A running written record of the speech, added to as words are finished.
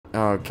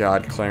Oh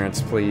god,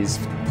 Clarence, please.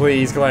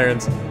 Please,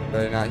 Clarence.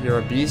 Better not hear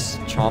a beast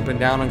chomping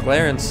down on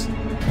Clarence.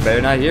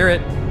 Better not hear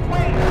it.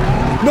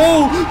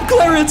 No!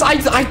 Clarence! I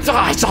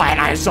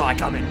saw it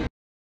coming!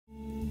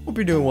 Hope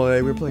you're doing well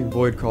today. We're playing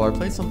Void Crawler. I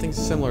played something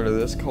similar to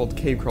this called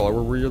Cave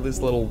Crawler, where you're this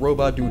little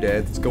robot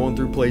doodad that's going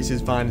through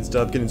places, finding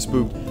stuff, getting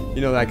spooked,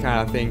 you know, that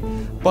kind of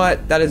thing.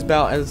 But that is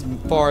about as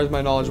far as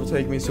my knowledge will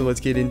take me, so let's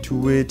get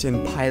into it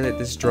and pilot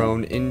this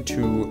drone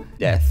into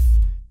death.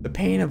 The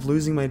pain of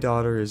losing my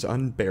daughter is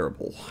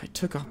unbearable. I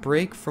took a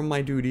break from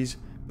my duties,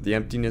 but the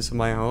emptiness of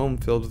my home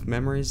filled with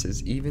memories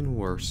is even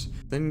worse.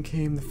 Then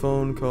came the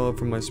phone call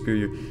from my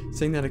superior,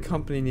 saying that a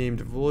company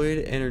named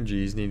Void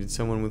Energies needed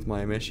someone with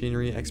my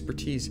machinery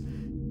expertise.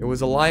 It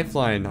was a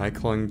lifeline I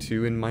clung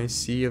to in my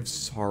sea of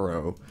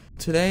sorrow.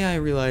 Today I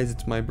realize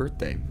it's my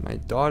birthday. My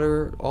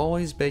daughter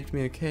always baked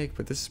me a cake,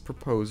 but this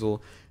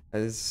proposal,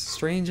 as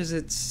strange as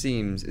it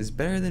seems, is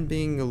better than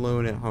being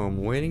alone at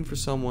home, waiting for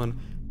someone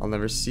I'll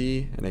never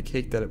see, and a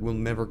cake that will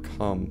never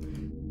come.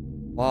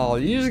 Wow,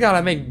 you just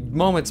gotta make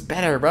moments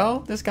better,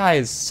 bro. This guy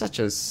is such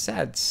a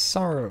sad,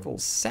 sorrowful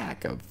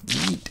sack of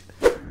meat.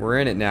 We're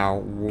in it now.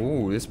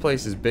 Ooh, this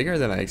place is bigger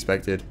than I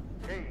expected.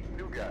 Hey,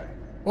 new guy.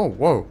 Oh,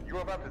 whoa.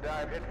 You're about to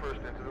dive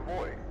headfirst into the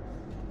void.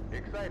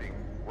 Exciting,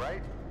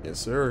 right? Yes,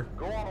 sir.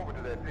 Go on over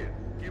to that pit.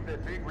 Give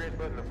that big red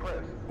button a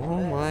press.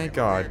 Oh my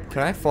god.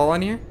 Can I fall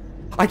in here?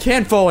 I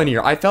can fall in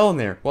here. I fell in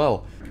there.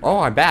 Well. Oh,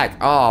 I'm back.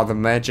 Oh, the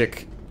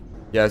magic.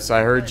 Yes,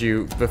 I heard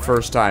you the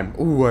first time.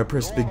 Ooh, I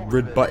pressed the big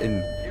red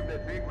button.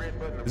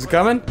 Is it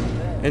coming?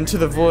 Into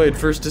the void,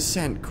 first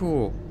descent.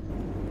 Cool.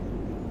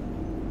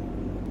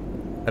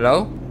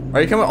 Hello?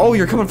 Are you coming? Oh,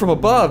 you're coming from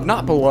above,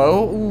 not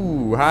below.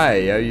 Ooh,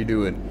 hi. How you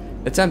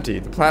doing? It's empty.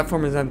 The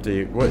platform is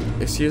empty. What?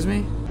 Excuse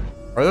me?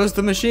 Are those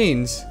the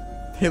machines?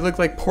 They look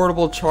like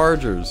portable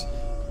chargers.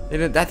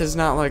 That does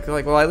not like.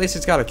 Well, at least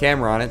it's got a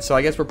camera on it. So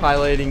I guess we're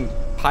piloting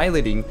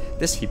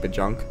this heap of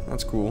junk.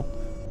 That's cool.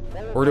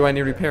 Or do I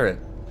need to repair it?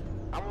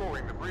 I'm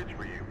lowering the bridge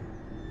for you.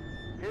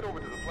 Head over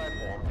to the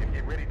platform and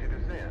get ready to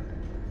descend.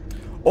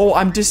 Oh,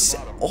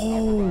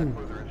 oh.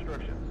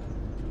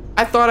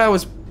 I thought I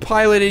was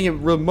piloting it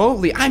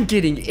remotely. I'm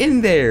getting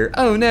in there.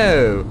 Oh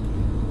no.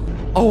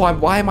 Oh,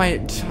 why am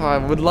I? I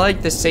would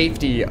like the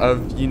safety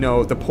of, you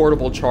know, the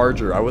portable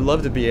charger. I would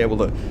love to be able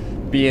to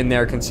be in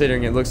there,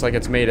 considering it looks like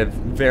it's made of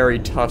very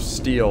tough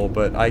steel,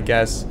 but I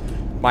guess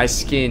my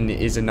skin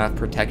is enough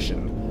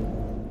protection.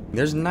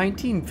 There's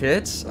 19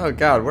 pits? Oh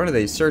god, what are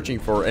they searching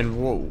for? And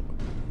whoa.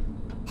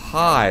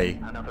 Hi.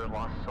 Another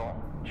lost soul,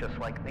 just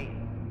like me.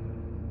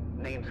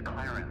 Name's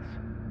Clarence.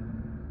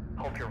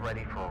 Hope you're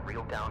ready for a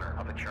real downer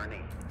of a journey.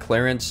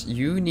 Clarence,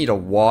 you need to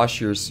wash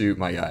your suit,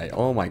 my guy.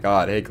 Oh my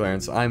god. Hey,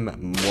 Clarence,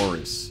 I'm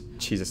Morris.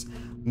 Jesus.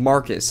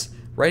 Marcus.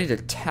 Ready to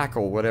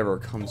tackle whatever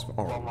comes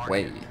our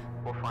way.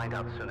 We'll find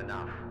out soon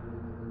enough.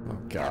 Oh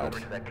Get god. over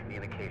to that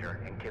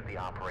communicator and give the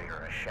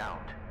operator a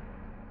shout.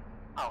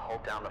 I'll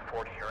hold down the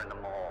fort here in the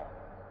mall.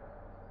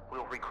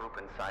 We'll regroup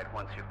inside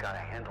once you've got a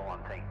handle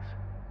on things.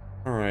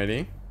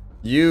 Alrighty.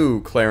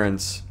 You,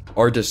 Clarence,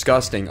 are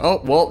disgusting.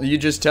 Oh, well, you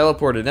just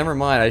teleported. Never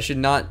mind. I should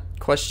not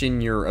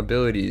question your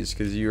abilities,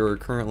 because you are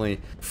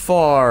currently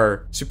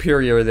far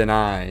superior than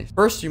I.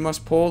 First, you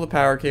must pull the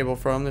power cable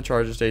from the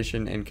charger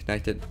station and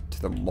connect it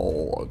to the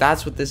mole.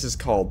 That's what this is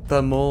called.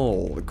 The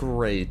mole.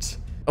 Great.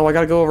 Oh, I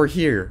gotta go over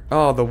here.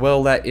 Oh, the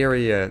well-lit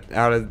area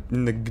out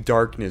in the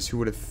darkness. Who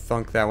would have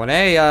thunk that one?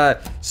 Hey,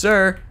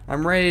 sir,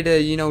 I'm ready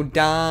to, you know,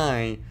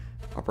 die.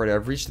 Operator,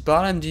 I've reached the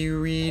bottom. Do you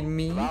read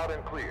me? Loud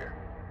and clear.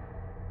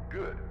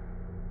 Good.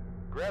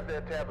 Grab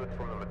that tablet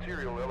from the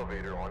material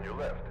elevator on your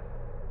left.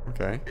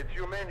 Okay. It's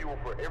your manual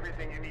for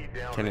everything you need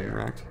down Can it there.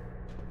 interact?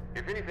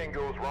 If anything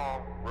goes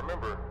wrong,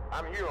 remember,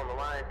 I'm here on the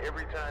line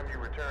every time you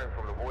return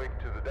from the void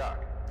to the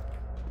dock.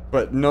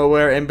 But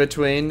nowhere in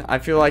between. I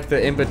feel like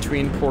the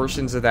in-between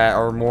portions of that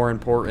are more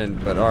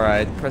important, but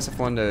alright. Press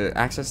F1 to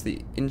access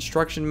the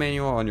instruction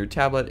manual on your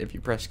tablet. If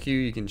you press Q,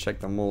 you can check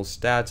the mole's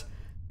stats,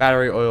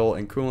 battery, oil,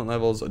 and coolant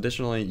levels.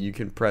 Additionally, you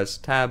can press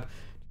Tab to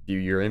view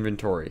your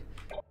inventory.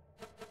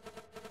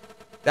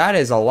 That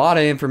is a lot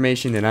of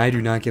information that I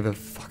do not give a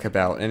fuck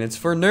about, and it's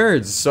for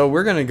nerds, so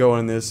we're gonna go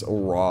in this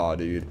raw,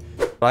 dude.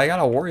 But I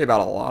gotta worry about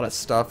a lot of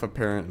stuff,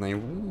 apparently.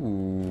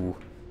 Ooh.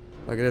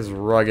 Look at this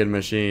rugged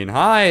machine.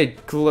 Hi,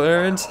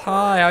 Clarence.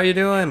 Hi, how you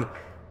doing?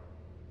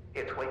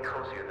 It's way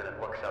cozier than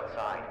it looks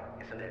outside,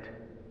 isn't it?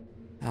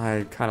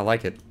 I kind of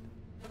like it.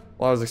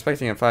 Well, I was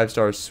expecting a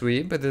 5-star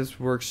suite, but this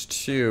works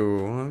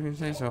too. Let me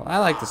say so. I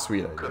like the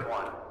suite idea. Good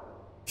one.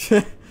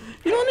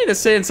 You don't need to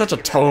say it in such a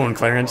tone,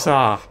 Clarence.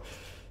 Ah.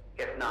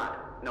 If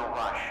not, no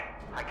rush.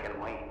 I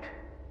can wait.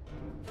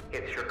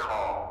 It's your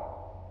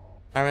call.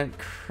 I haven't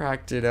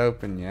cracked it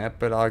open yet,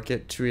 but I'll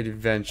get to it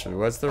eventually.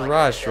 What's the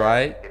rush,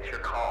 right? It's your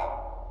call.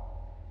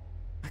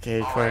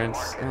 Okay, Clarence.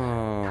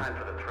 Oh. Time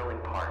for the thrilling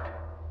part.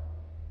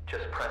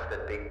 Just press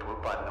that big blue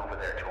button over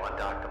there to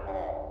undock the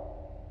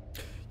mole.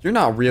 You're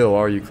not real,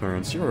 are you,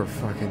 Clarence? You're a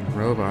fucking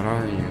robot,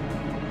 aren't you?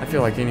 I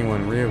feel like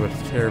anyone real would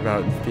care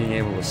about being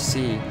able to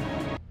see.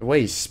 The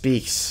way he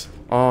speaks.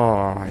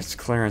 Oh,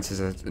 Clarence is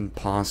an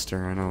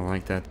imposter. I don't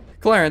like that.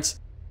 Clarence,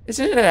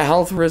 isn't it a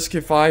health risk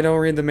if I don't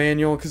read the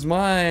manual? Because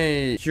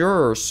life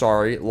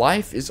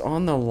is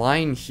on the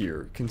line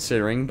here,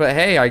 considering. But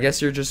hey, I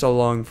guess you're just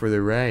along for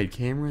the ride.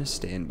 Camera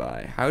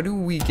standby. How do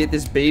we get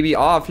this baby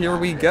off? Here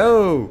we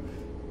go.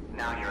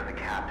 Now you're the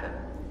captain.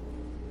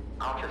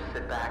 I'll just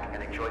sit back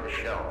and enjoy the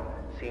show,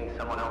 seeing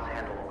someone else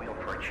handle the wheel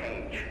for a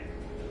change.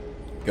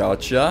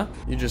 Gotcha.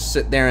 You just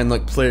sit there and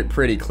look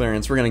pretty,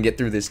 Clarence. We're gonna get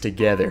through this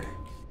together.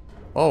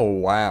 Oh,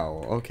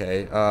 wow.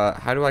 Okay.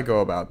 How do I go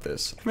about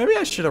this? Maybe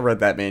I should have read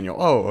that manual.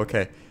 Oh,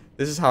 okay.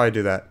 This is how I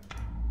do that.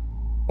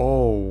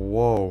 Oh,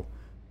 whoa.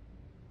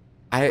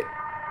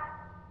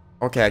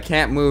 Okay, I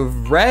can't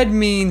move. Red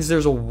means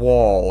there's a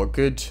wall.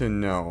 Good to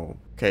know.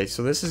 Okay,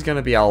 so this is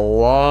gonna be a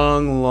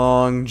long,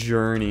 long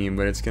journey,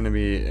 but it's gonna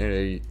be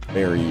a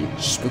very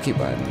spooky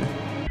one.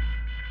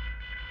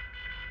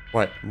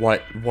 What?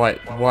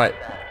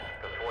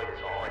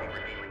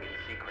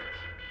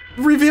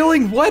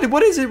 Revealing what?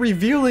 What is it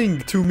revealing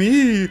to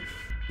me? Is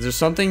there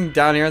something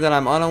down here that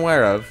I'm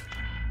unaware of?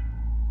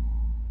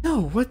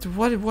 No, what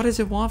does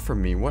it want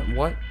from me? What?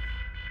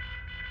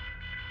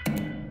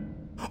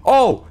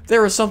 Oh,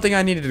 there was something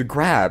I needed to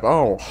grab.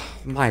 Oh,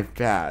 my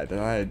bad.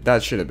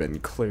 That should have been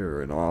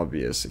clear and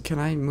obvious. Can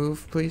I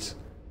move, please?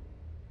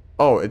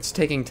 Oh, it's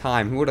taking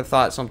time. Who would have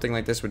thought something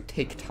like this would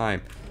take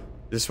time?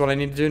 Is this what I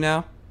need to do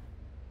now?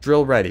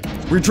 Drill ready.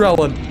 We're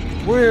drilling.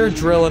 We're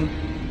drilling.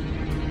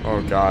 Oh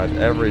god,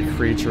 every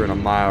creature in a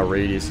mile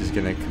radius is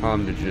gonna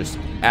come to just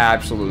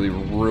absolutely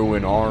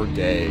ruin our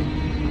day.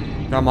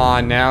 Come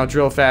on now,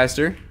 drill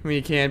faster.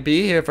 We can't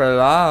be here for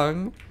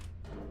long.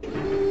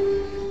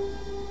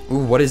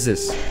 Ooh, what is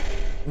this?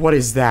 What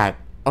is that?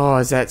 Oh,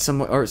 is that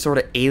some sort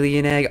of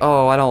alien egg?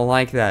 Oh, I don't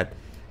like that.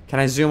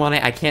 Can I zoom on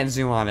it? I can't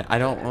zoom on it. I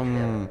don't,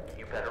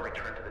 You better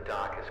return to the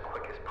dock as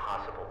quick as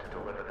possible to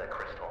deliver that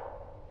crystal.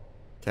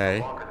 Okay.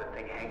 The longer the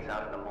thing hangs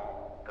out in the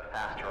mall, the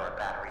faster our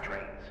battery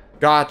drains.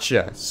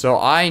 Gotcha. So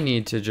I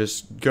need to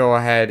just go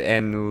ahead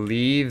and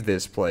leave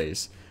this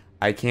place.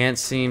 I can't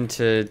seem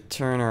to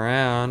turn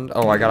around.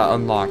 Oh, I gotta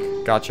unlock.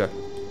 Gotcha.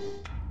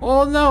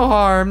 Well, no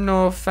harm,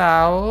 no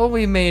foul.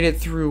 We made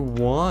it through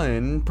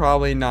one.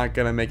 Probably not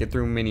gonna make it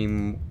through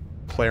many.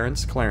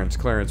 Clarence?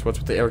 Clarence. What's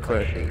with the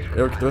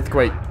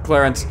earthquake?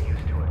 Clarence.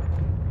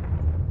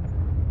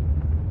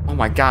 Oh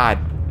my god.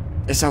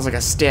 It sounds like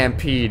a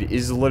stampede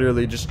is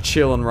literally just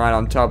chilling right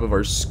on top of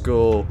our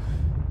skull.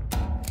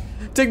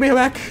 Take me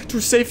back to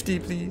safety,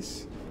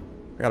 please.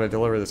 I gotta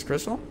deliver this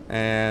crystal,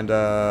 and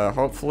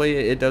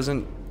hopefully it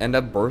doesn't end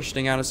up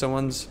bursting out of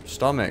someone's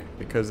stomach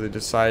because they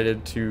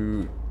decided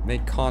to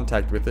make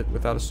contact with it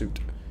without a suit.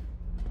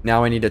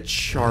 Now I need to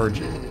charge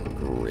it.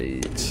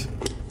 Great.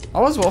 I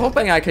was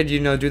hoping I could,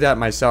 you know, do that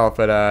myself,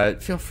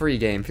 but feel free,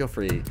 game, feel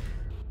free.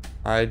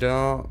 I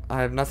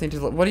have nothing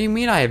to, what do you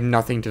mean I have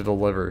nothing to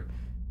deliver?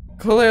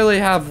 Clearly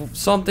have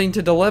something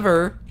to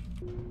deliver.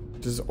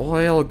 Does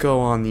oil go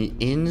on the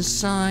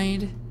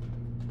inside?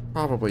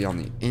 Probably on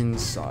the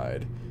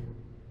inside.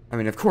 I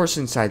mean, of course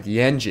inside the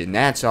engine,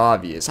 that's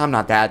obvious. I'm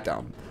not that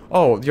dumb.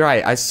 Oh, you're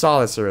right, I saw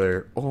this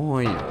earlier.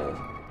 Oil.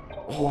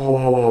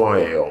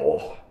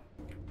 Oil.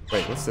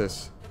 Wait, what's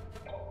this?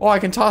 Oh, I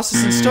can toss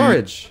this in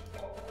storage.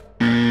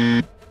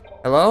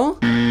 Hello?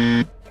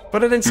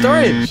 Put it in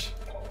storage.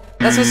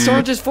 That's what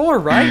storage is for,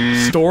 right?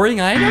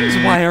 Storing items?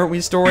 Why aren't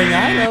we storing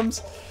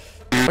items?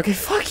 Okay,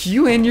 fuck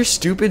you and your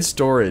stupid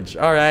storage.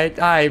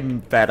 Alright,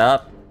 I'm fed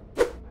up.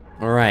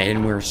 Alright,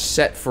 and we're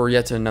set for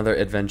yet another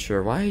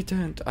adventure. Why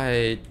don't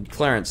I...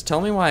 Clarence,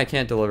 tell me why I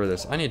can't deliver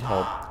this. I need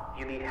help.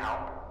 You need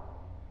help?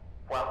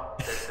 Well,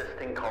 there's this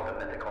thing called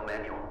the mythical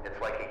manual. It's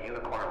like a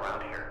unicorn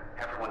around here.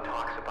 Everyone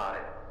talks about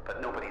it,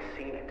 but nobody's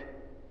seen it.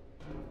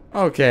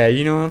 Okay,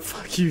 you know what?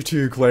 Fuck you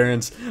too,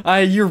 Clarence.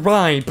 You're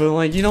right, but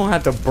like, you don't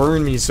have to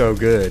burn me so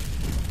good.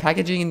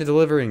 Packaging and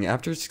delivering.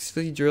 After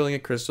successfully drilling a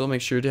crystal,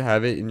 make sure to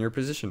have it in your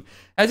position.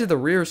 Head to the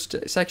rear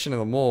section of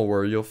the mall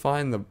where you'll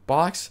find the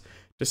box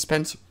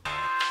dispenser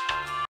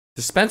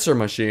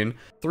machine.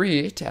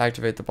 3. To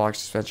activate the box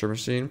dispenser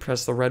machine,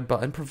 press the red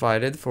button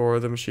provided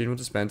for the machine will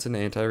dispense an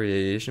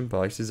anti-radiation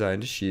box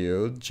designed to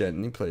shield.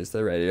 Gently place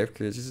the radioactive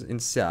crystals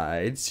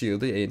inside. Seal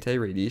the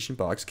anti-radiation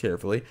box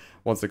carefully.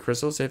 Once the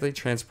crystal is safely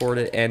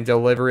transported and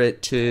deliver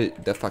it to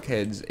the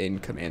fuckheads in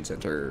command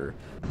center.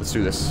 Let's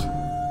do this.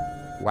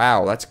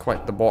 Wow, that's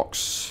quite the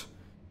box.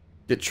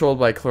 Get trolled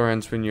by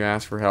Clarence when you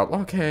ask for help.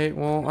 Okay,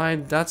 well,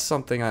 that's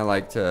something I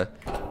like to,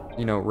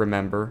 you know,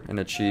 remember and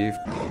achieve.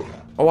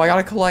 Oh, I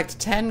gotta collect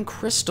 10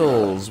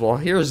 crystals. Well,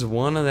 here's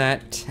one of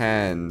that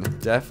 10.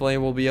 Definitely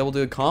will be able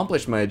to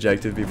accomplish my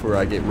objective before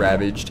I get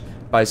ravaged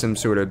by some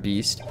sort of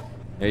beast.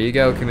 There you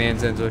go,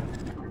 command center.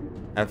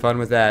 Have fun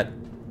with that.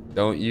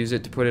 Don't use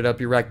it to put it up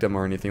your rectum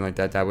or anything like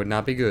that. That would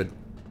not be good.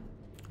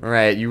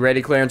 Alright, you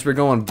ready, Clarence? We're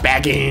going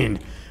back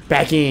in.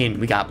 Back in.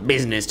 We got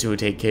business to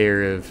take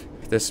care of.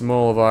 This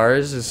mole of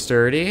ours is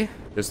sturdy,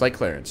 just like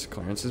Clarence.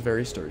 Clarence is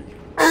very sturdy.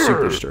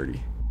 Super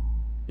sturdy.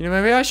 You know,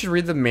 maybe I should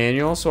read the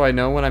manual so I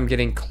know when I'm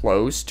getting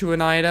close to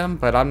an item,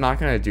 but I'm not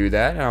gonna do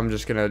that. I'm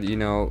just gonna, you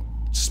know,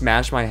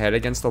 smash my head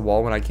against the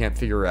wall when I can't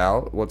figure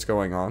out what's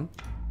going on.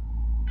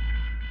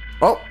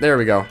 Oh, there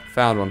we go.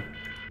 Found one.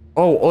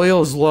 Oh,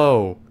 oil's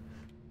low.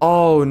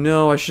 Oh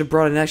no, I should have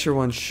brought an extra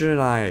one, shouldn't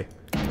I?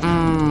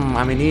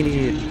 I'm an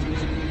idiot.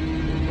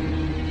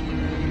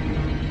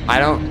 I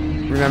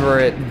don't remember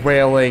it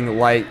wailing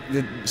like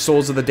the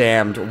Souls of the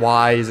Damned.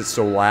 Why is it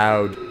so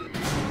loud?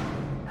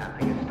 That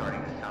thing is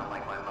starting to sound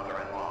like my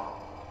mother-in-law.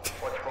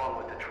 What's wrong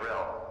with the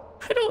drill?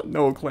 I don't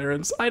know,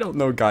 Clarence. I don't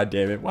know,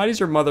 goddammit. Why does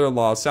your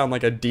mother-in-law sound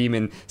like a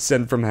demon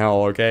sent from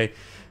hell, okay?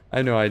 I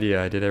have no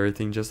idea. I did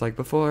everything just like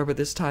before, but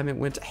this time it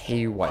went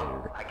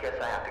haywire. I guess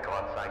I have to go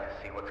outside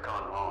to see what's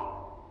gone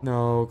wrong.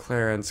 No,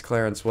 Clarence,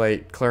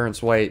 wait.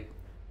 Clarence, wait.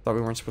 Thought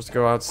we weren't supposed to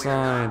go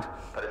outside.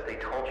 But as they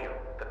told you,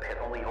 the pit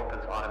only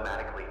opens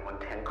automatically when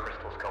 10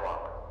 crystals go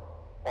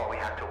up. Or we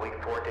have to wait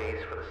 4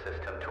 days for the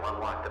system to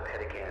unlock the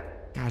pit again.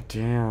 God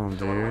damn,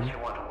 So unless dude. you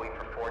want to wait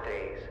for 4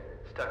 days,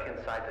 stuck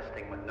inside this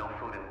thing with no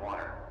food and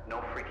water, no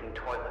freaking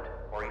toilet,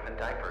 or even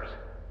diapers,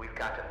 we've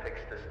got to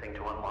fix this thing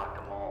to unlock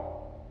the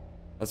mole.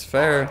 That's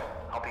fair.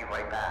 I'll be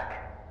right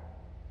back.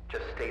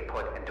 Just stay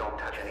put and don't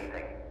touch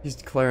anything.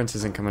 Clarence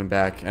isn't coming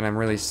back, and I'm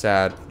really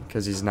sad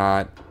because he's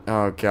not.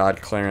 Oh god,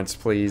 Clarence,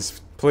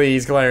 please.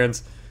 Please,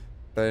 Clarence.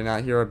 Better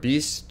not hear a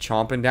beast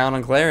chomping down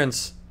on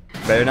Clarence.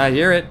 Better not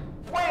hear it.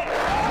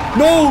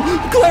 No!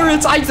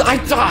 Clarence!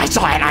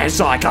 I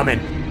saw it coming!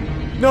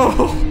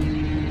 No!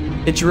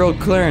 It drilled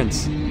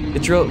Clarence.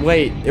 It drilled.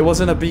 Wait, it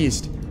wasn't a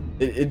beast.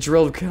 It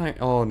drilled Clarence.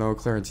 Oh no,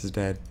 Clarence is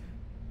dead.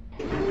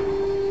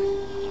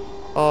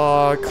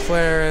 Oh,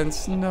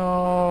 Clarence,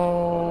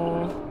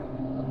 no.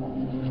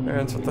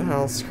 Clarence, what the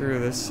hell? Screw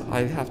this.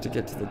 I have to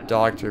get to the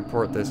dock to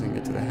report this and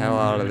get to the hell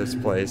out of this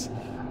place.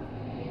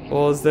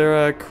 Well, is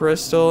there a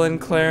crystal in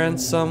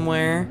Clarence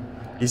somewhere?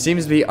 He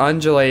seems to be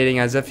undulating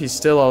as if he's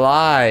still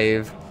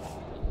alive.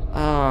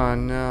 Oh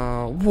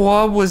no.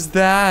 What was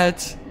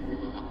that?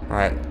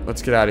 Alright,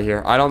 let's get out of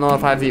here. I don't know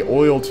if I have the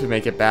oil to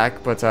make it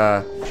back, but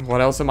what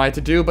else am I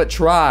to do but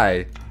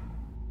try?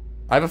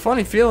 I have a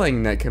funny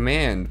feeling that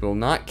Command will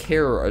not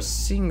care a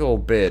single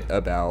bit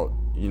about,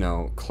 you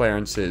know,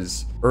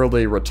 Clarence's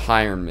early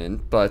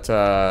retirement, but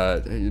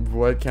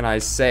what can I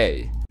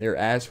say? They're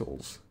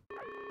assholes.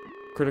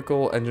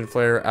 Critical engine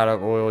flare out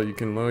of oil. You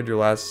can load your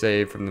last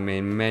save from the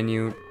main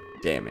menu.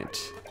 Damn it.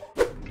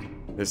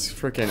 This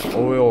freaking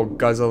oil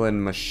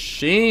guzzling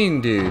machine,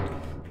 dude.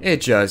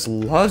 It just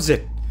loves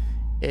it.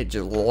 It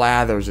just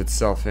lathers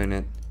itself in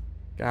it.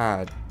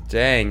 God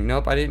dang.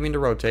 Nope, I didn't mean to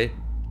rotate.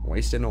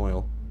 Wasting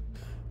oil.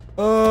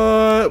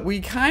 We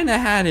kinda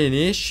had an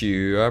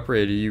issue.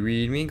 Operator, you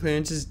read me?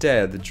 Clarence is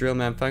dead. The drill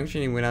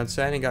malfunctioned. He went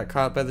outside and got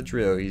caught by the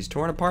drill. He's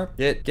torn apart.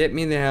 Get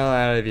me the hell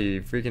out of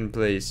here, freaking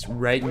place,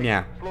 right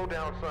now. Slow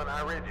down, son.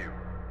 I read you.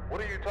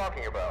 What are you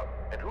talking about?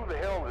 And who the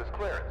hell is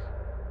Clarence?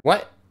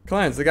 What?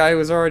 Clarence, the guy who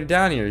was already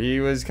down here. He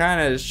was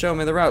kinda showing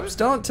me the ropes.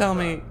 Don't tell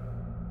me.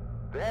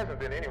 There hasn't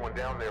been anyone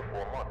down there for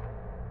a month.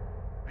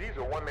 These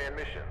are one-man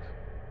missions.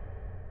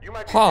 You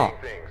might be Huh.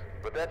 seeing things,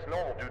 but that's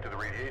normal due to the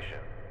radiation.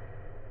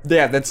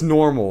 Yeah, that's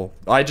normal.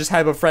 I just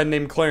have a friend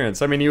named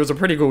Clarence. I mean, he was a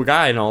pretty cool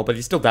guy and all, but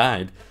he still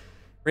died.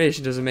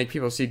 Radiation doesn't make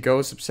people see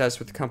ghosts obsessed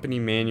with company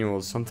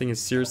manuals. Something is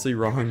seriously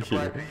wrong here.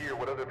 Surprised to hear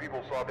what other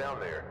people saw down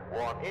there,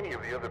 or on any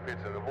of the other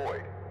pits in the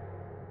void.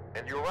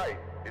 And you're right,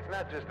 it's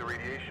not just the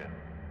radiation.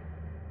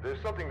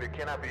 There's something that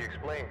cannot be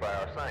explained by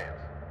our science.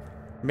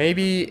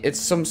 Maybe it's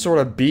some sort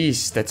of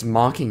beast that's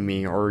mocking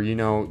me, or, you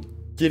know,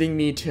 getting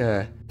me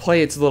to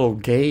play its little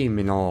game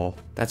and all.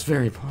 That's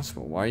very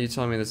possible. Why are you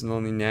telling me this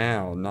only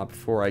now, not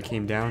before I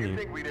came down Do you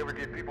here? think we'd ever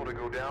get people to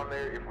go down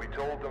there if we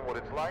told them what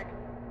it's like?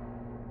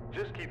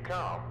 Just keep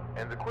calm,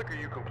 and the quicker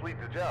you complete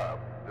the job,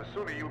 the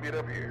sooner you'll get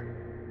up here.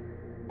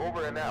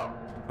 Over and out.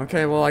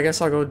 Okay, well, I guess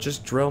I'll go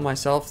just drill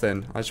myself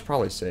then. I should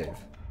probably save.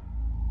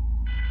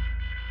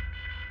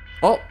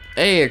 Oh,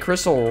 hey, a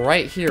crystal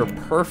right here.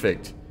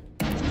 Perfect.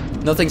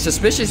 Nothing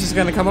suspicious is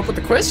gonna come up with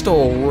the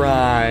crystal,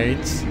 right?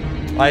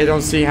 I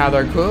don't see how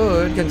there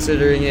could,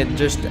 considering it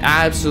just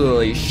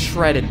absolutely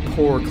shredded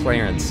poor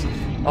Clarence.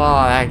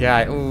 Oh, that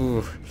guy.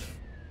 Ooh.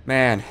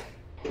 Man.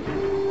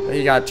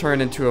 He got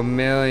turned into a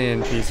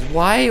million pieces.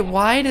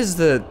 Why does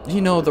the,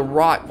 you know, the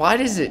rock, why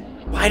does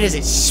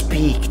it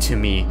speak to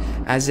me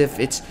as if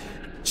it's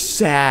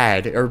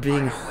sad or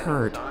being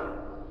hurt?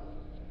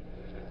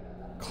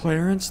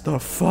 Clarence, the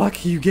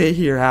fuck you get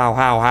here?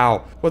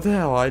 How? What the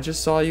hell? I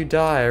just saw you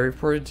die. I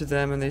reported to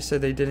them and they said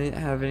they didn't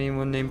have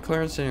anyone named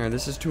Clarence in here.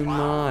 This is too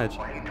much.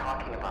 What are you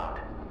talking about?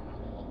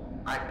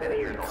 I've been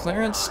here the whole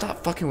Clarence, time.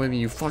 stop fucking with me.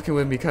 You fucking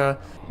with me, cuh.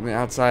 You went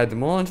outside the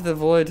mole into the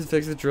void to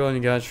fix the drill and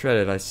you got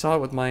shredded. I saw it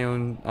with my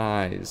own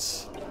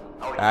eyes.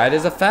 Oh, That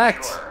is a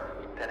fact. Sure.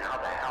 Then how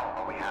the hell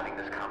are we having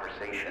this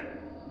conversation?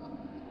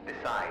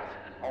 Besides,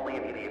 only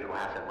an idiot who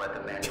hasn't read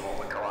the manual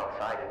would go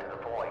outside into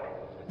the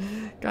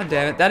void. God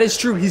damn it. That is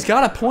true. He's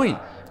got a point.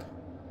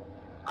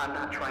 I'm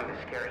not trying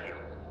to scare you,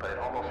 but it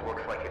almost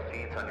looks like it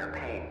feeds on your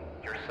pain,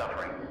 your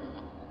suffering.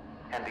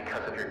 And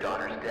because of your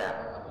daughter's death,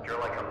 you're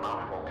like a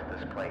mouthful to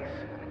this place.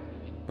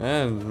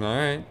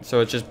 Alright. So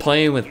it's just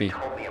playing with You me.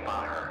 told me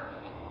about her.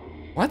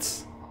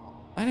 What?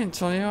 I didn't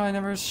tell you. I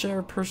never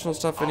share personal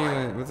stuff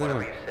anyway with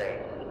Whatever anyone. you say,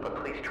 but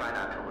please try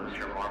not to lose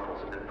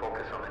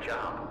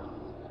job.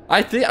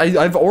 I think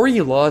I've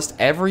already lost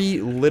every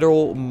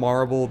little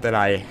marble that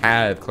I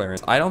have,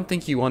 Clarence. I don't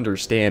think you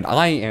understand.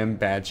 I am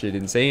batshit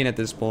insane at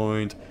this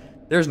point.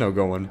 There's no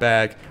going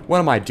back. What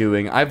am I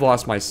doing? I've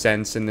lost my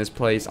sense in this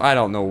place. I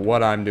don't know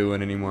what I'm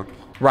doing anymore.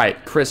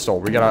 Right,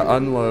 crystal. We gotta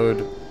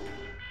unload.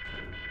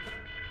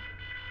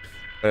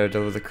 Better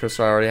deliver the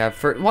crystal I already have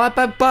for what?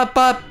 But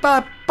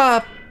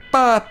why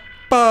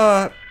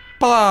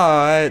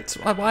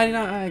did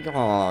I?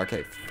 Oh,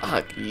 okay.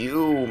 Fuck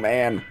you,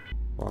 man.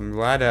 Well, I'm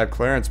glad to have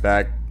Clarence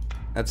back.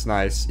 That's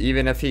nice.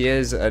 Even if he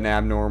is an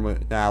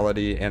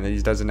abnormality and he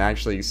doesn't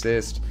actually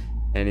exist,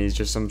 and he's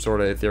just some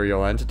sort of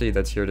ethereal entity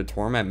that's here to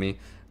torment me.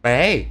 But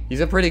hey, he's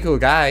a pretty cool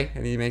guy,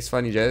 and he makes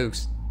funny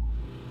jokes.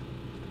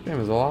 Damn, it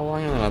was a lot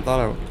longer than I thought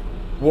I would.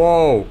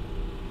 Whoa!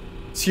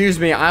 Excuse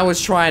me, I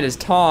was trying to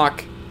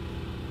talk.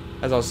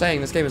 As I was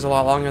saying, this game is a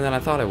lot longer than I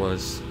thought it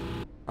was.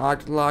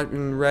 Locked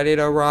and ready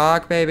to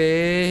rock,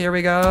 baby. Here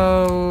we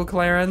go,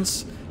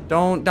 Clarence.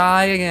 Don't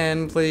die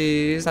again,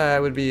 please.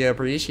 That would be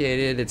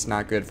appreciated. It's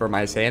not good for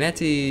my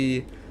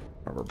sanity.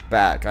 We're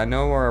back. I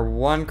know where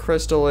one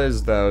crystal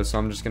is, though, so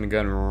I'm just gonna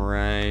go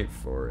right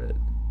for it.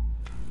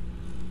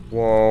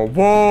 Whoa,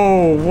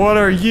 whoa, what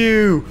are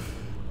you?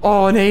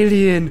 Oh, an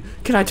alien.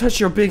 Can I touch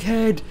your big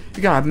head?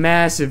 You got a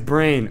massive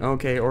brain.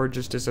 Okay, or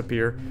just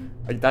disappear.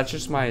 Like, that's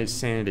just my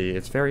sanity.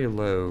 It's very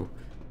low.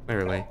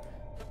 Clearly.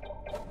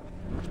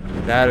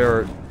 That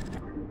or...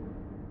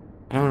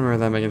 I don't remember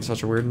that making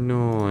such a weird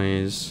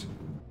noise.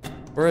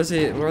 Where is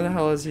he? Where the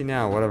hell is he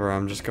now? Whatever,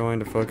 I'm just going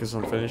to focus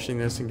on finishing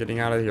this and getting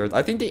out of here.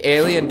 I think the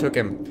alien took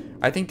him.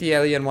 I think the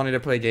alien wanted to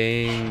play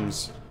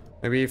games.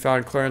 Maybe he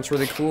found Clarence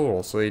really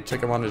cool, so he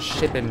took him on his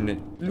ship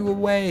and flew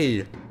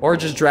away. Or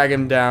just drag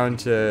him down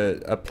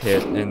to a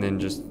pit and then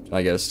just,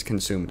 I guess,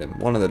 consumed him.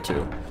 One of the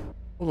two.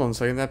 Hold on a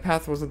second, that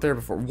path wasn't there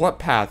before. What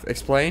path?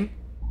 Explain?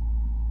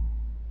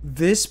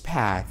 This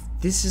path.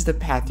 This is the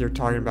path you're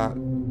talking about.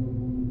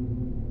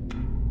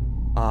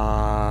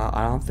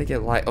 I don't think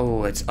it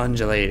oh, it's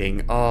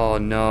undulating. Oh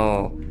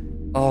no.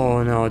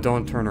 Oh no,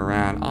 don't turn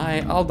around.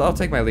 I'll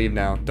take my leave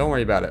now. Don't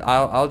worry about it.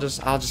 I'll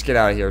just get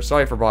out of here.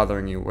 Sorry for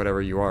bothering you,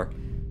 whatever you are.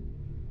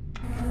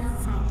 Come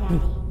outside, Daddy.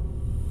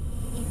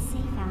 It's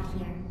safe out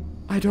here.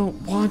 I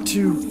don't want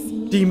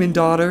to, demon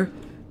daughter.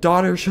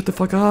 Daughter, shut the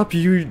fuck up.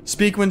 You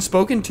speak when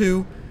spoken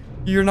to.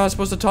 You're not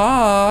supposed to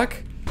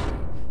talk.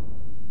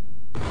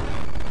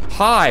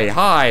 Hi,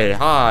 hi,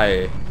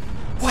 hi.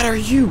 What are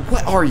you?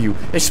 What are you?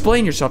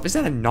 Explain yourself. Is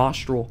that a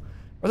nostril?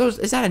 Are those?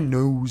 Is that a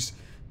nose?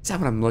 Is that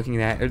what I'm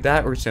looking at? Or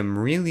that or some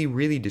really,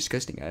 really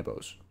disgusting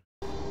eyebrows?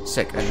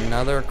 Sick.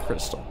 Another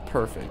crystal.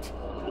 Perfect.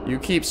 You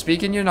keep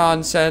speaking your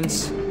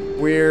nonsense.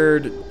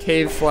 Weird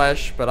cave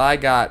flesh, but I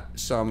got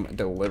some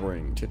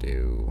delivering to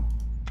do.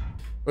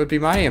 It would be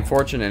mighty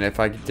unfortunate if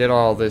I did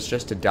all this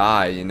just to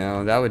die, you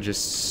know? That would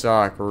just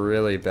suck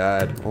really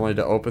bad. Only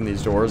to open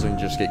these doors and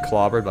just get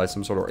clobbered by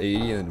some sort of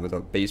alien with a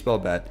baseball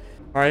bat.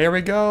 Alright, here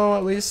we go.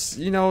 At least,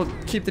 you know,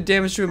 keep the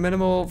damage to a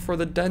minimal for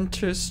the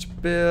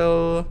dentist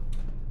bill.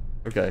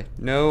 Okay,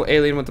 no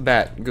alien with the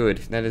bat. Good.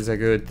 That is a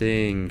good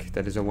thing.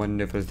 That is a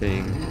wonderful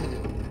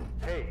thing.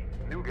 Hey,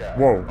 new guy.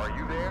 Whoa. Are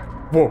you there?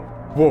 Whoa,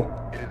 whoa.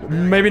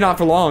 Maybe not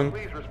for long.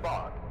 Please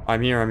respond.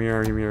 I'm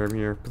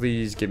here.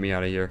 Please get me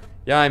out of here.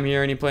 Yeah, I'm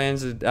here. Any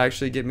plans to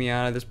actually get me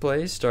out of this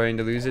place? Starting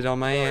to lose it on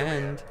my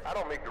end. I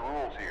don't make the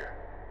rules here.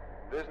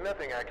 There's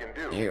nothing I can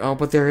do. Oh,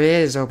 but there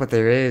is. Oh,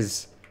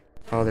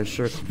 there's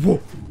sure. Whoa.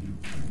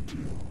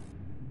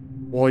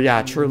 Well,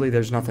 yeah, truly,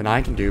 there's nothing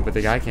I can do, but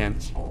the guy can.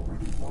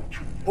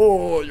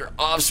 Oh, your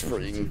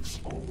offspring.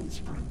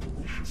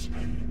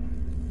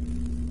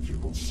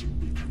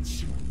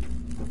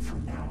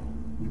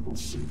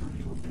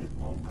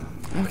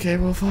 Okay,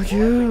 well, fuck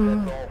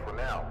you. That's all for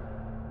now.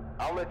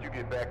 I'll let you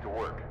get back to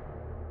work.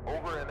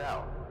 Over and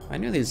out. I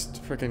knew these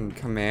freaking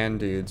command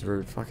dudes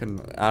were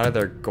fucking out of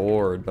their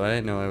gourd, but I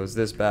didn't know it was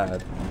this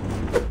bad.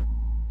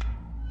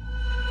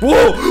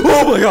 Whoa!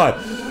 Oh my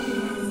god!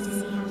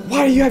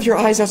 Why do you have your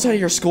eyes outside of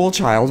your skull,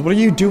 child? What are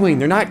you doing?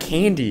 They're not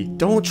candy.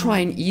 Don't try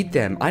and eat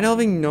them. I don't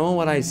even know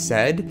what I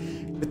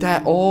said, but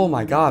that, oh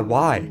my god,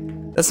 why?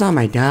 That's not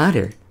my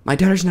daughter. My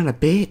daughter's not a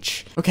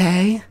bitch,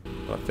 okay?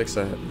 I'll fix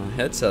my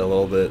headset a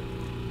little bit.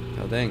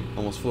 God dang,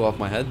 almost flew off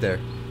my head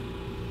there.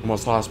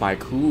 Almost lost my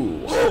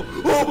cool.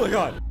 Oh my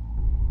god!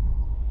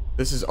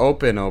 This is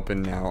open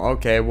now.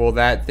 Okay, well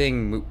that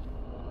thing...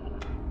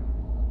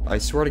 I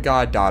swear to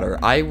God, daughter,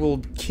 I will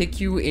kick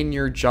you in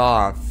your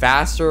jaw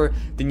faster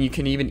than you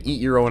can even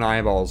eat your own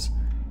eyeballs.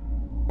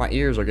 My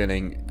ears are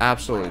getting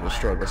absolutely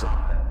destroyed. Listen.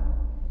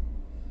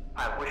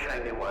 I wish I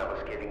knew what I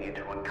was getting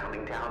into when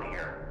coming down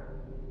here.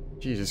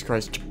 Jesus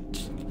Christ.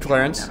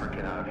 Clarence? You'll never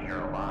get out of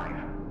here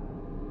alive.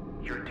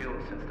 You're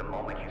doomed since the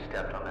moment you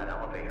stepped on that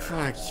elevator.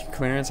 Fuck,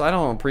 Clarence. I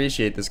don't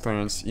appreciate this,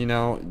 Clarence. You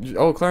know,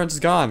 oh, Clarence is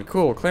gone.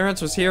 Cool.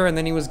 Clarence was here and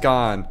then he was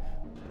gone.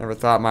 Never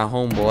thought my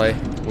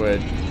homeboy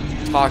would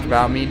talk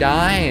about me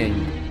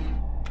dying.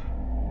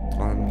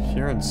 I'm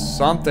hearing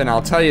something,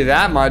 I'll tell you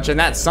that much, and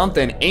that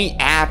something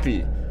ain't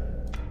happy.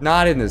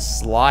 Not in the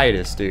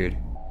slightest, dude.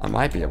 I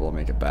might be able to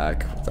make it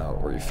back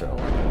without refilling.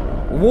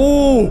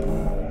 Whoa!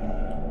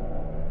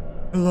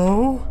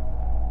 Hello?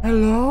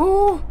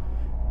 Hello?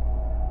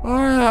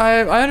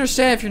 Alright, I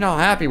understand if you're not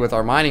happy with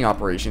our mining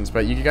operations,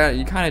 but you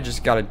kind of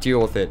just gotta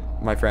deal with it,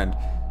 my friend.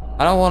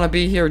 I don't want to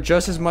be here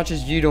just as much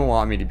as you don't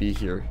want me to be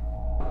here.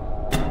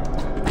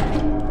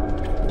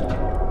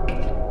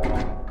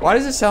 Why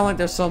does it sound like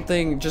there's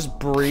something just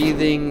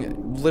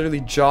breathing,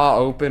 literally jaw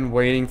open,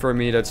 waiting for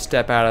me to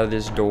step out of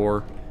this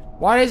door?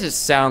 Why does it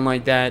sound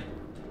like that?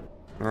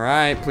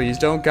 Alright, please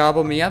don't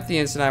gobble me up the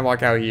instant I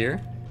walk out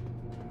here.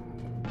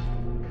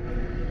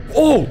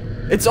 Oh!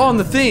 It's on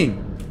the thing!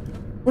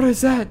 What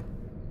is that?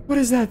 What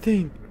is that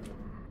thing?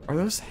 Are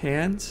those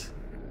hands?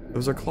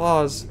 Those are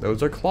claws.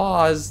 Those are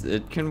claws.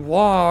 It can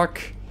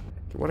walk.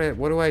 What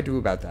do I do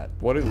about that?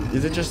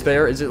 Is it just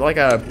there? Is it like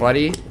a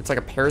buddy? It's like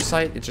a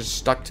parasite. It's just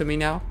stuck to me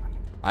now.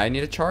 I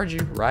need to charge you,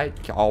 right?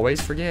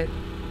 Always forget.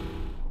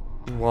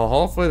 Well,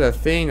 hopefully the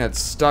thing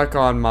that's stuck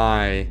on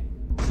my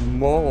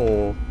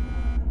mole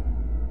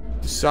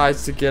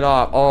decides to get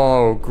off.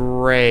 Oh,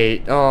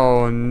 great.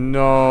 Oh,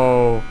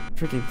 no.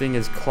 Freaking thing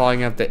is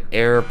clogging up the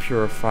air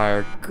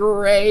purifier.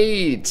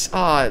 Great.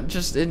 Ah,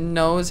 it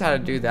knows how to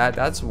do that.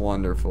 That's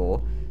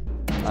wonderful.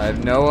 I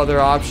have no other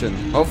option.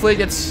 Hopefully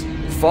it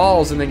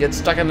falls and then gets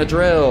stuck in the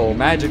drill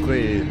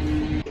magically.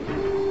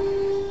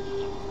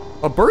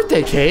 A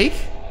birthday cake?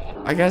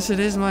 I guess it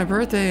is my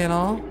birthday and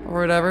all, or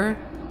whatever.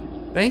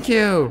 Thank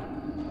you,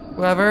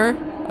 whoever.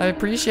 I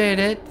appreciate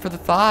it for the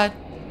thought.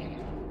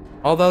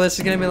 Although this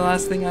is gonna be the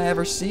last thing I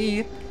ever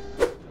see.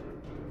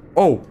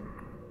 Oh.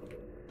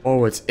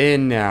 Oh, it's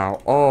in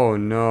now. Oh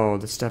no,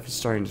 the stuff is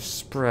starting to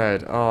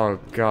spread. Oh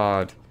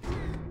god.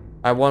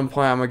 At one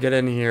point I'm gonna get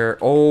in here.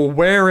 Oh,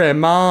 where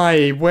am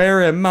I?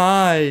 Where am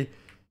I?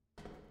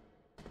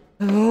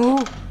 Hello?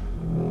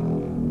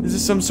 Is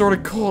this some sort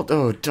of cult?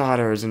 Oh,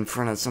 daughter is in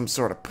front of some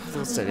sort of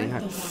publicity.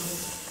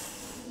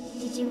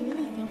 Did you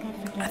really think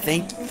I'd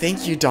forget?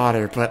 Thank you,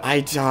 daughter, but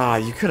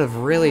you could have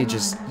really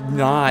just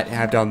not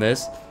have done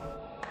this.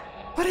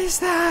 What is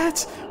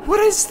that? What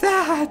is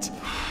that?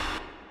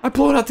 I'm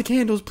blowing out the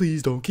candles.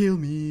 Please don't kill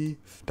me.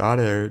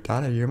 Daughter,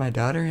 you're my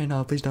daughter,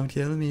 and please don't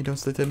kill me. Don't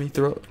slit at me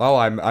throat. Oh,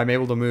 I'm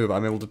able to move.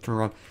 I'm able to turn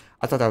around.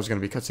 I thought that was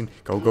gonna be cutscene.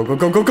 Go, go, go,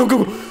 go, go, go,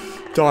 go.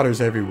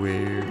 Daughters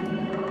everywhere.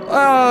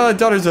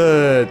 Daughter's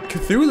a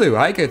Cthulhu.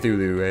 Hi,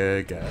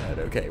 Cthulhu. God.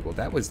 Okay, well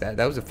that was that.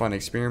 That was a fun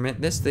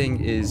experiment. This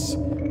thing is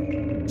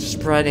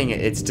spreading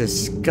its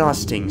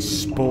disgusting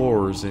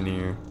spores in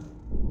here.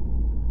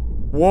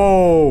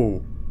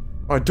 Whoa.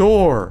 A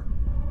door.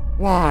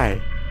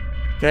 Why?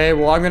 Okay,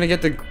 well, I'm gonna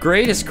get the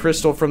greatest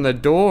crystal from the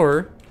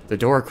door. The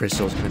door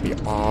crystal is gonna be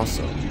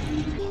awesome.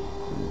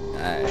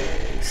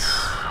 Nice.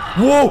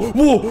 Whoa,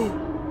 whoa!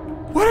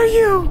 What are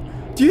you?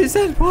 Is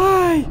that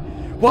why?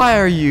 Why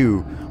are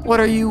you? What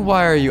are you?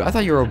 Why are you? I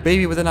thought you were a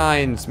baby with an eye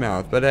in its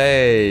mouth, but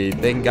hey,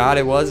 thank God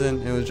it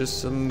wasn't. It was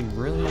just some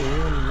really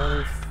weird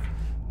mother.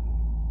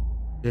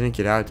 It didn't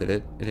get out, did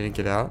it? It didn't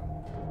get out?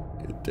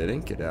 It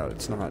didn't get out.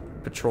 It's not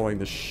patrolling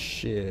the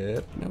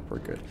ship. Nope, we're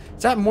good.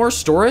 Is that more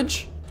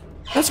storage?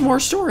 That's more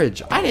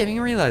storage. I didn't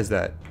even realize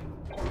that.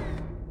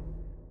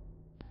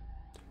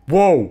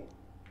 Whoa.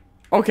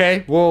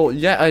 Okay, well,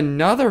 yet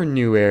another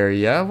new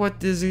area.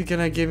 What is he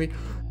gonna give me?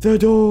 The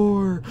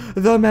door.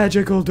 The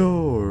magical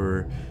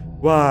door.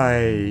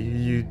 Why,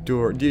 you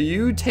door? Do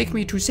you take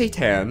me to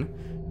Satan?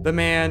 The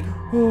man.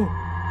 Oh.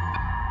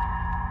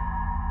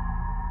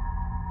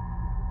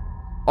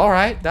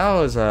 Alright, that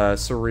was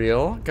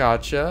surreal.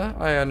 Gotcha.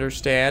 I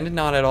understand.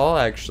 Not at all,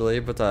 actually,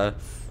 but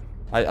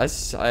I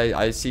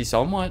see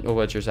somewhat of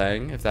what you're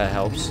saying, if that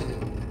helps.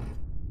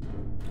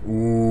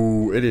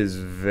 Ooh, it is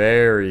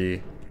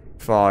very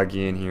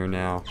foggy in here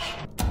now.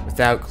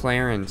 Without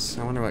Clarence.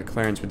 I wonder what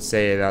Clarence would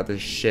say about this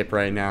ship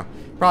right now.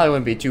 Probably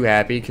wouldn't be too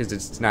happy because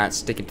it's not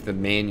sticking to the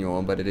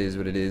manual, but it is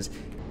what it is.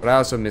 But I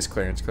also miss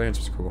Clarence. Clarence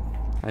was cool.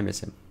 I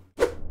miss him.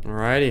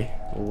 Alrighty.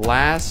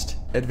 Last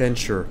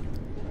adventure.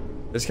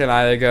 This can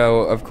either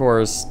go, of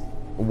course,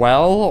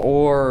 well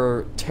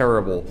or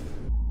terrible.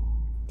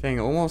 Dang,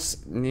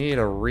 almost need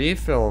a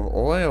refill of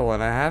oil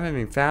and I haven't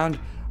even found.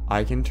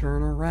 I can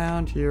turn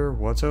around here.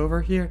 What's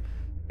over here?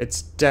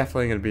 It's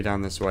definitely gonna be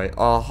down this way.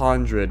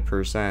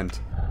 100%.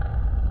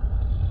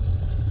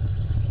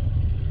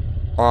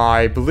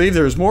 I believe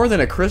there's more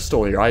than a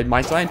crystal here.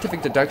 My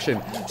scientific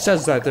deduction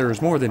says that there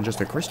is more than just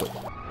a crystal.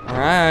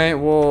 Alright,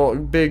 well,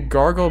 big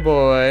gargle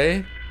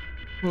boy.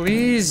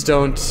 Please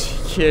don't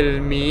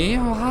kid me.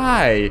 Oh,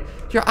 hi.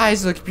 Your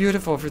eyes look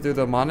beautiful through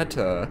the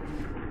monitor.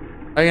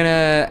 Are you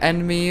gonna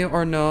end me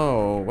or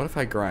no? What if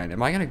I grind?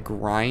 Am I gonna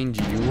grind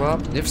you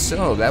up? If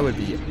so, that would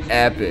be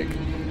epic.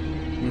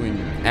 You and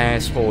your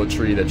asshole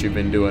tree that you've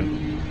been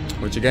doing.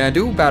 What you gonna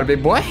do about it,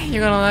 big boy? You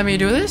gonna let me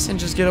do this and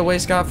just get away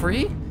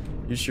scot-free?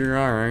 You sure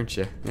are, aren't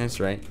you? That's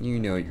right. You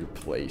know your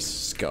place,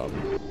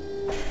 scum.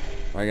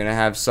 Are you gonna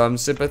have some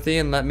sympathy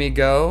and let me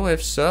go?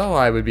 If so,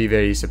 I would be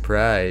very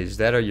surprised.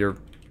 That or your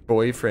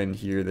boyfriend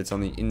here that's on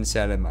the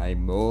inside of my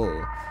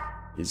mole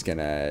is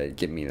gonna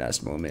get me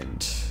last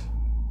moment.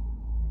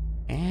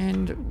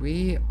 And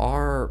we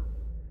are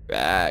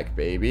Back,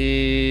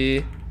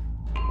 baby.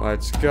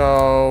 Let's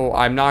go.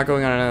 I'm not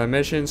going on another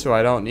mission, so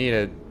I don't need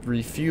to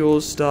refuel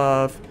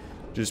stuff.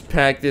 Just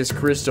pack this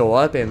crystal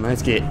up and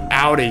let's get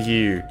out of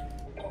here.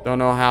 Don't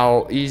know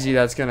how easy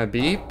that's gonna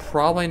be.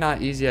 Probably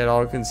not easy at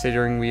all,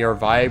 considering we are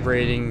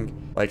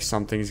vibrating like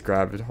something's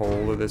grabbed a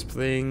hold of this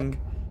thing.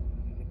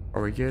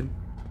 Are we good?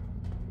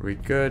 Are we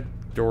good?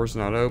 Door's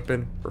not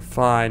open. We're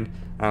fine.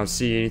 I don't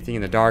see anything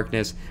in the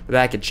darkness, but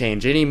that could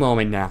change any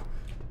moment now.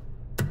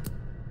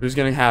 Who's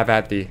gonna have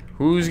at the?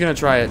 Who's gonna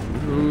try it?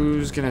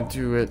 Who's gonna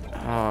do it?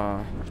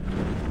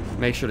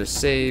 Make sure to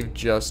save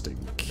just in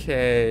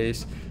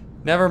case.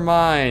 Never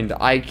mind.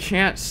 I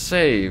can't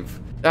save.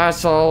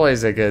 That's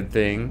always a good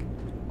thing.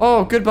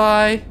 Oh,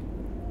 goodbye.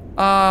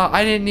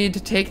 I didn't need to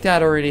take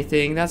that or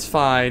anything. That's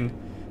fine.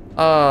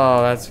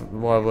 Oh, that's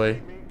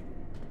lovely.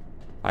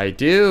 I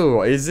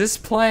do. Is this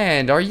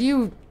planned? Are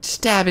you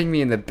stabbing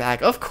me in the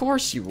back? Of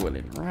course you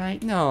wouldn't,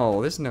 right?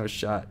 No, there's no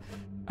shot.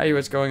 Hey,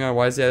 what's going on?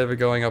 Why is that ever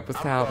going up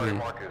without I'm sorry, me?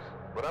 Marcus,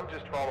 but I'm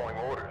just following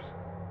orders.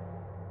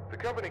 The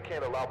company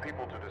can't allow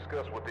people to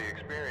discuss what they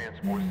experience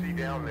or see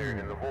down there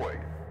in the void.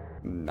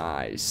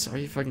 Nice. Are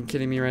you fucking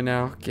kidding me right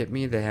now? Get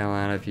me the hell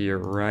out of here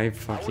right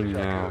fucking I wish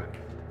I now. could,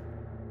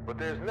 but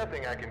there's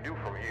nothing I can do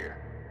from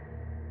here.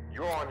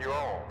 You're on your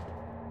own.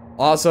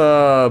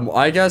 Awesome.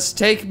 I guess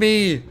take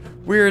me.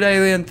 Weird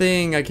alien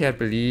thing. I can't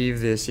believe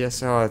this.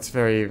 Yes, oh, it's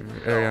very,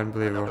 very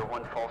unbelievable. Another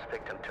one false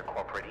victim to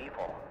corporate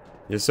evil.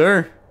 Yes,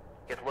 sir.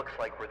 It looks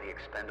like we're the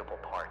expendable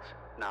parts,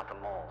 not the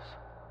moles.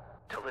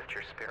 To lift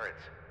your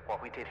spirits,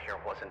 what we did here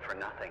wasn't for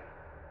nothing.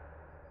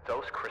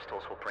 Those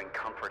crystals will bring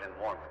comfort and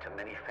warmth to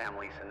many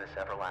families in this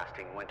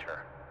everlasting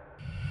winter.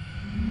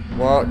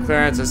 Well,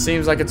 Clarence, it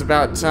seems like it's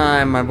about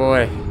time, my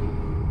boy.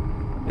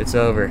 It's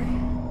over.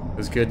 It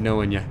was good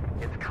knowing you.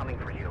 It's coming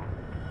for you.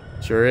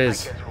 Sure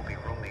is. I guess we'll be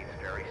roommates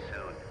very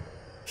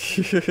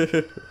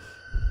soon.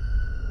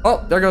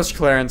 Oh, there goes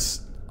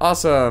Clarence.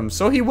 Awesome.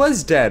 So he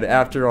was dead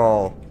after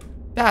all.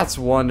 That's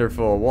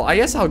wonderful. Well, I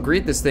guess I'll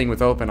greet this thing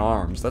with open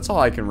arms. That's all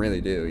I can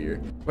really do here.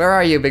 Where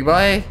are you, big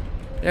boy?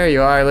 There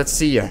you are. Let's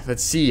see ya.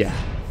 Let's see ya.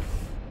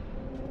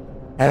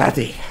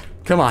 Abati.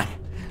 Come on.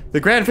 The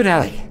grand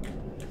finale.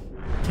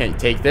 Can't you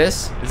take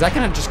this? Is that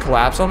gonna just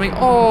collapse on me?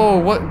 Oh,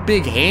 what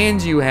big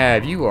hands you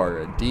have. You are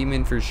a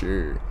demon for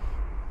sure.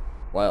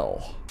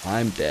 Well,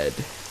 I'm dead.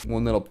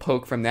 One little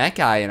poke from that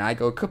guy and I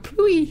go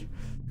kapooey.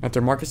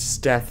 After Marcus's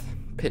death,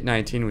 Pit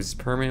 19 was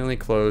permanently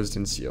closed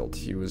and sealed.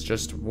 He was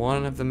just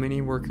one of the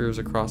many workers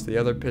across the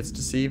other pits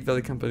deceived by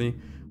the company,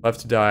 left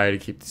to die to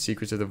keep the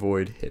secrets of the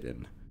void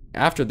hidden.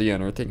 After the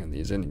unearthing of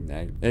these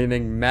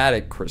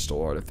enigmatic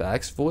crystal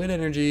artifacts, void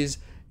energies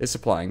is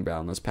supplying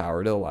boundless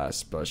power to the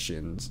last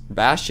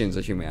bastions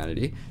of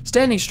humanity,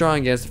 standing strong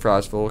against the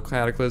frostful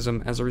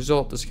cataclysm. As a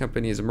result, this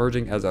company is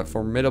emerging as a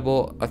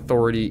formidable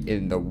authority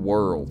in the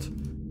world.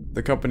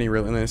 The company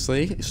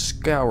relentlessly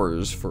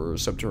scours for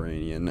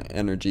subterranean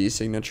energy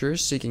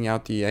signatures, seeking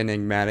out the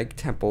enigmatic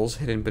temples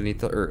hidden beneath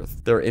the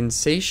earth. Their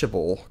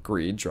insatiable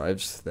greed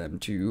drives them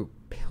to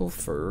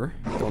pilfer.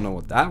 Don't know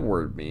what that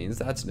word means.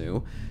 That's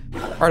new.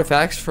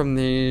 Artifacts from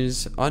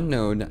these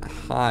unknown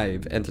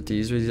hive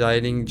entities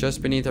residing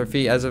just beneath our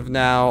feet. As of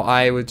now,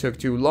 it took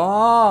too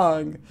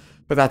long.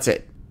 But that's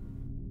it.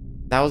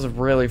 That was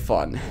really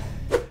fun.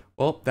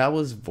 Well, that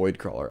was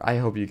Voidcrawler. I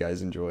hope you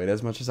guys enjoyed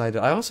as much as I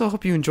did. I also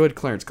hope you enjoyed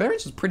Clarence.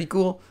 Clarence was pretty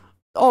cool.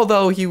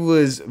 Although he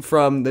was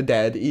from the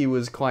dead, he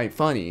was quite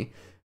funny.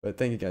 But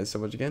thank you guys so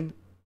much again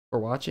for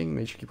watching.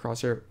 Make sure you keep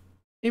crosshair.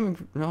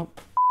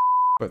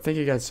 But thank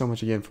you guys so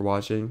much again for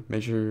watching.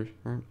 Make sure.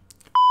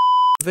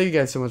 Thank you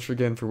guys so much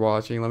again for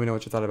watching. Let me know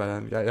what you thought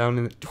about it down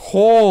in the.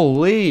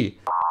 Holy!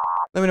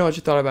 Let me know what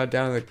you thought about it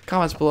down in the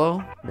comments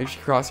below. Make sure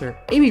you crosshair.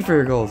 Aiming for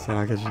your goals. And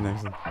I'll catch you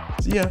next time.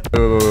 See ya.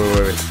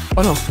 Wait.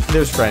 Oh no,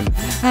 there's friend.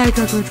 Hi,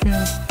 cockroach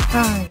friend.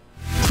 Hi.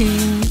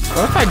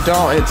 What if I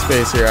don't hit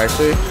space here,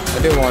 actually? I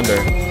do wonder.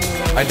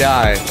 I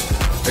die.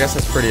 I guess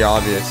that's pretty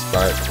obvious,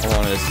 but I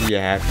wanted to see you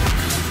happy.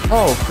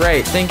 Oh,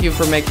 great. Thank you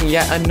for making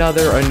yet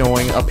another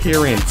annoying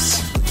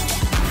appearance.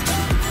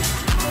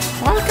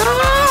 Fuck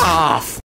off!